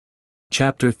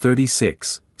Chapter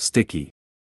 36, Sticky.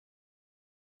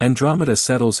 Andromeda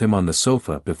settles him on the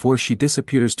sofa before she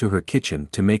disappears to her kitchen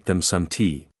to make them some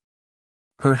tea.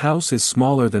 Her house is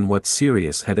smaller than what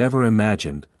Sirius had ever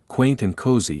imagined, quaint and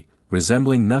cozy,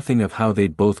 resembling nothing of how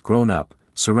they'd both grown up,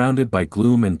 surrounded by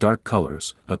gloom and dark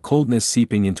colors, a coldness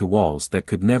seeping into walls that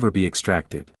could never be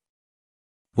extracted.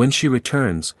 When she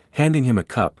returns, handing him a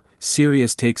cup,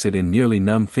 Sirius takes it in nearly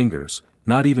numb fingers,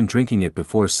 not even drinking it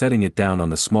before setting it down on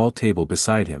the small table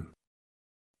beside him.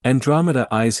 Andromeda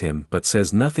eyes him but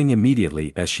says nothing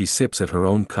immediately as she sips at her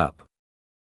own cup.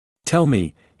 "Tell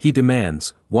me," he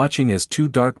demands, watching as two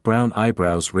dark brown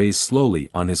eyebrows raise slowly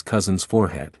on his cousin's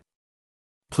forehead.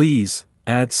 "Please,"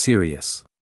 adds Sirius.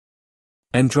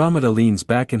 Andromeda leans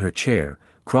back in her chair,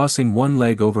 crossing one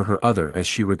leg over her other as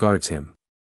she regards him.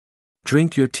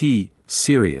 "Drink your tea,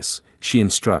 Sirius," she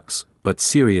instructs, but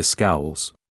Sirius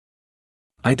scowls.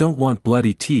 "I don't want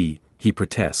bloody tea," he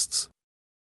protests.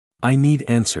 "I need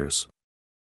answers."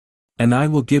 "And I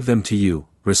will give them to you,"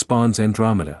 responds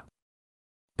Andromeda.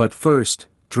 "But first,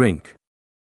 drink.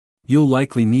 You'll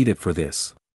likely need it for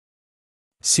this."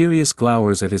 Sirius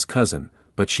glowers at his cousin,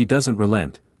 but she doesn't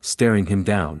relent, staring him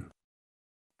down.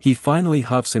 He finally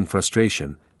huffs in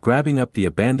frustration, grabbing up the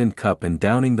abandoned cup and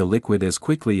downing the liquid as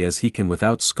quickly as he can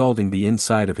without scalding the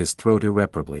inside of his throat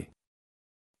irreparably.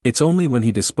 It's only when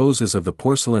he disposes of the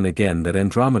porcelain again that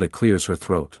Andromeda clears her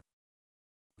throat.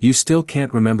 "You still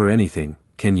can't remember anything,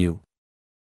 can you?"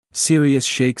 Sirius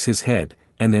shakes his head,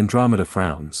 and Andromeda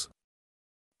frowns.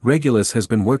 "Regulus has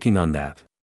been working on that.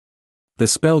 The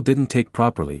spell didn't take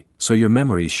properly, so your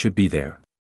memories should be there.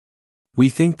 We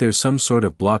think there's some sort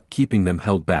of block keeping them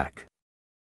held back."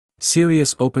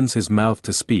 Sirius opens his mouth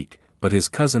to speak, but his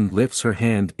cousin lifts her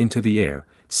hand into the air,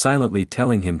 silently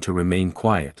telling him to remain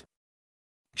quiet.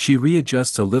 She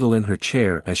readjusts a little in her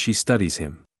chair as she studies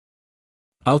him.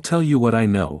 "I'll tell you what I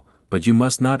know, but you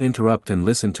must not interrupt and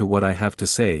listen to what I have to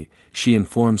say," she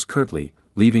informs curtly,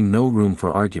 leaving no room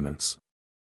for arguments.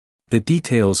 "The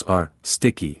details are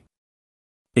sticky.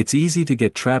 It's easy to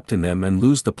get trapped in them and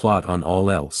lose the plot on all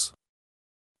else.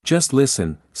 Just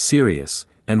listen, Sirius,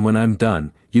 and when I'm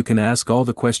done, you can ask all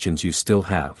the questions you still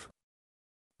have.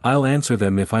 I'll answer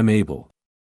them if I'm able."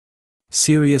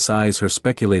 Sirius eyes her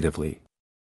speculatively.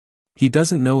 He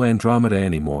doesn't know Andromeda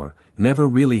anymore, never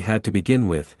really had to begin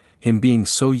with, him being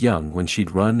so young when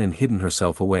she'd run and hidden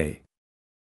herself away.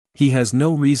 He has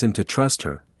no reason to trust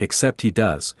her, except he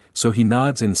does, so he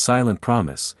nods in silent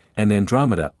promise, and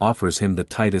Andromeda offers him the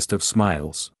tightest of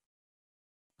smiles.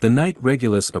 "The night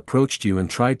Regulus approached you and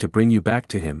tried to bring you back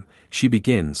to him," she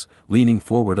begins, leaning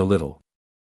forward a little.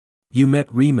 "You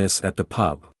met Remus at the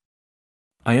pub.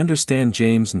 I understand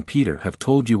James and Peter have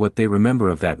told you what they remember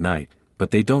of that night, but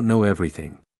they don't know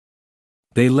everything.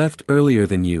 They left earlier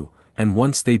than you, and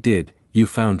once they did, you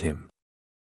found him.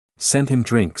 Sent him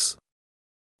drinks.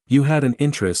 You had an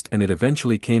interest and it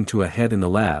eventually came to a head in the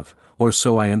lab, or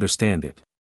so I understand it.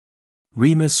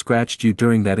 Remus scratched you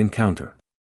during that encounter.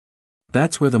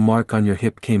 That's where the mark on your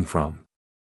hip came from."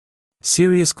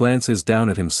 Sirius glances down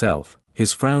at himself,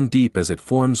 his frown deep as it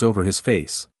forms over his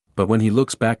face, but when he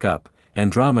looks back up,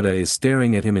 Andromeda is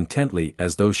staring at him intently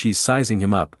as though she's sizing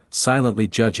him up, silently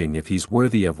judging if he's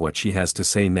worthy of what she has to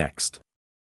say next.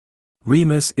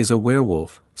 "Remus is a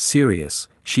werewolf, Sirius,"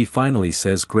 she finally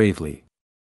says gravely.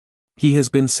 "He has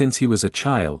been since he was a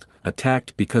child,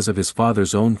 attacked because of his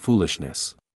father's own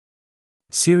foolishness."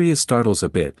 Sirius startles a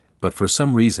bit, but for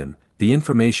some reason, the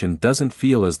information doesn't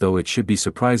feel as though it should be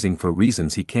surprising for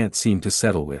reasons he can't seem to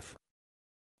settle with.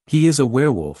 He is a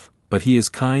werewolf, but he is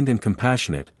kind and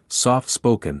compassionate,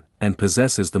 soft-spoken, and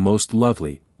possesses the most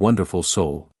lovely, wonderful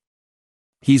soul.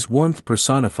 He's warmth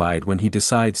personified when he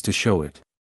decides to show it.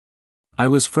 I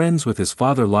was friends with his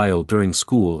father Lyle during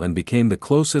school and became the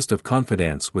closest of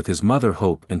confidants with his mother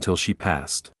Hope until she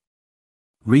passed.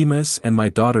 Remus and my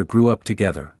daughter grew up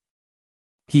together.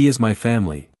 He is my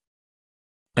family."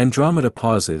 Andromeda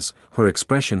pauses, her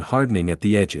expression hardening at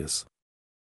the edges.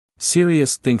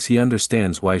 Sirius thinks he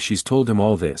understands why she's told him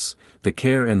all this, the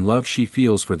care and love she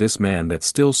feels for this man that's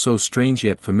still so strange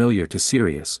yet familiar to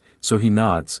Sirius, so he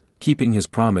nods, keeping his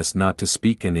promise not to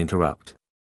speak and interrupt.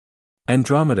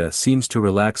 Andromeda seems to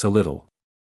relax a little.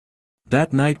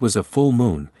 "That night was a full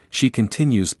moon," she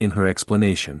continues in her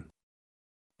explanation.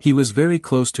 "He was very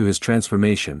close to his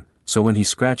transformation, so when he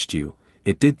scratched you,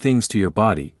 it did things to your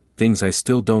body, things I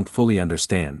still don't fully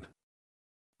understand.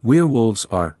 Werewolves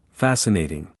are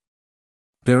fascinating.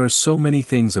 There are so many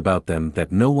things about them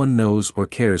that no one knows or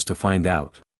cares to find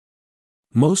out.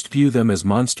 Most view them as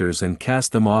monsters and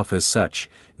cast them off as such,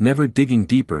 never digging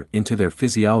deeper into their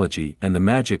physiology and the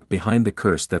magic behind the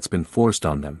curse that's been forced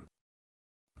on them.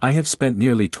 I have spent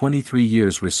nearly 23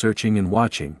 years researching and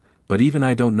watching, but even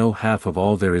I don't know half of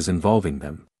all there is involving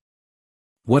them.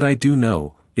 What I do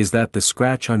know, is that the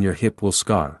scratch on your hip will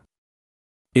scar.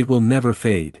 It will never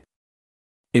fade.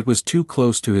 It was too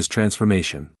close to his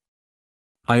transformation.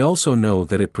 I also know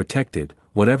that it protected,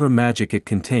 whatever magic it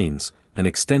contains, an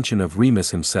extension of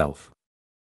Remus himself.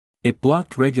 It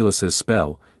blocked Regulus's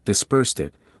spell, dispersed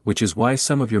it, which is why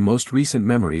some of your most recent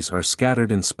memories are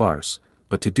scattered and sparse,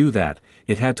 but to do that,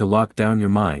 it had to lock down your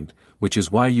mind, which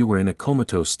is why you were in a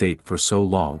comatose state for so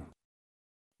long.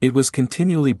 It was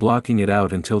continually blocking it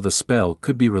out until the spell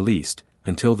could be released,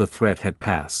 until the threat had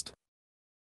passed.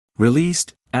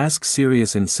 Released? Asks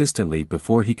Sirius insistently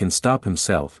before he can stop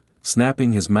himself,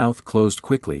 snapping his mouth closed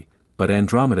quickly, but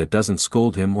Andromeda doesn't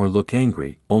scold him or look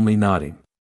angry, only nodding.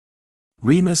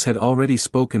 Remus had already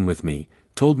spoken with me,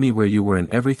 told me where you were and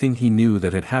everything he knew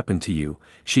that had happened to you,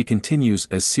 she continues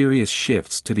as Sirius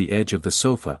shifts to the edge of the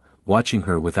sofa, watching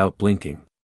her without blinking.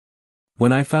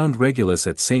 When I found Regulus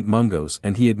at St. Mungo's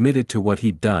and he admitted to what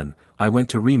he'd done, I went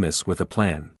to Remus with a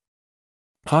plan.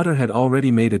 Potter had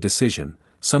already made a decision,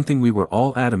 something we were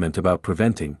all adamant about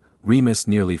preventing, Remus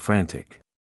nearly frantic.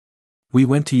 We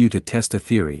went to you to test a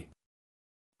theory.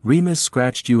 Remus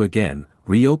scratched you again,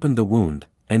 reopened the wound,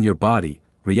 and your body,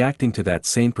 reacting to that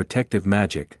same protective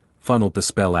magic, funneled the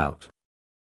spell out.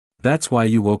 That's why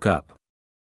you woke up.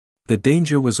 The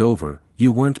danger was over,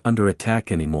 you weren't under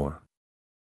attack anymore.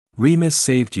 Remus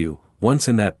saved you, once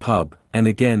in that pub, and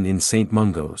again in St.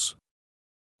 Mungo's.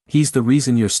 He's the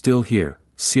reason you're still here,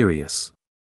 Sirius.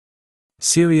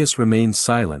 Sirius remains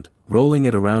silent, rolling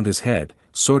it around his head,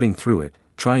 sorting through it,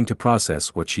 trying to process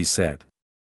what she said.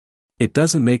 It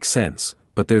doesn't make sense,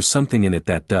 but there's something in it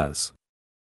that does.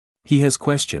 He has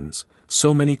questions,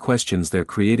 so many questions they're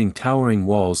creating towering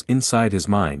walls inside his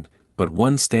mind, but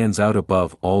one stands out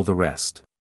above all the rest.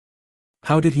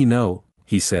 How did he know?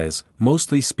 He says,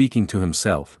 mostly speaking to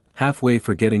himself, halfway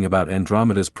forgetting about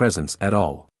Andromeda's presence at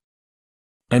all.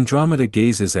 Andromeda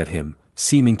gazes at him,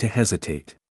 seeming to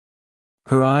hesitate.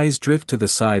 Her eyes drift to the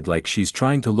side like she's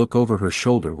trying to look over her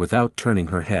shoulder without turning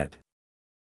her head.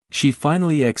 She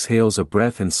finally exhales a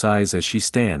breath and sighs as she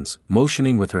stands,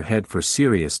 motioning with her head for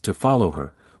Sirius to follow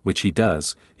her, which he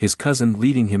does, his cousin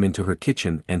leading him into her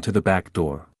kitchen and to the back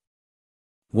door.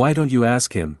 Why don't you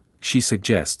ask him, she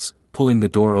suggests, pulling the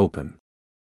door open.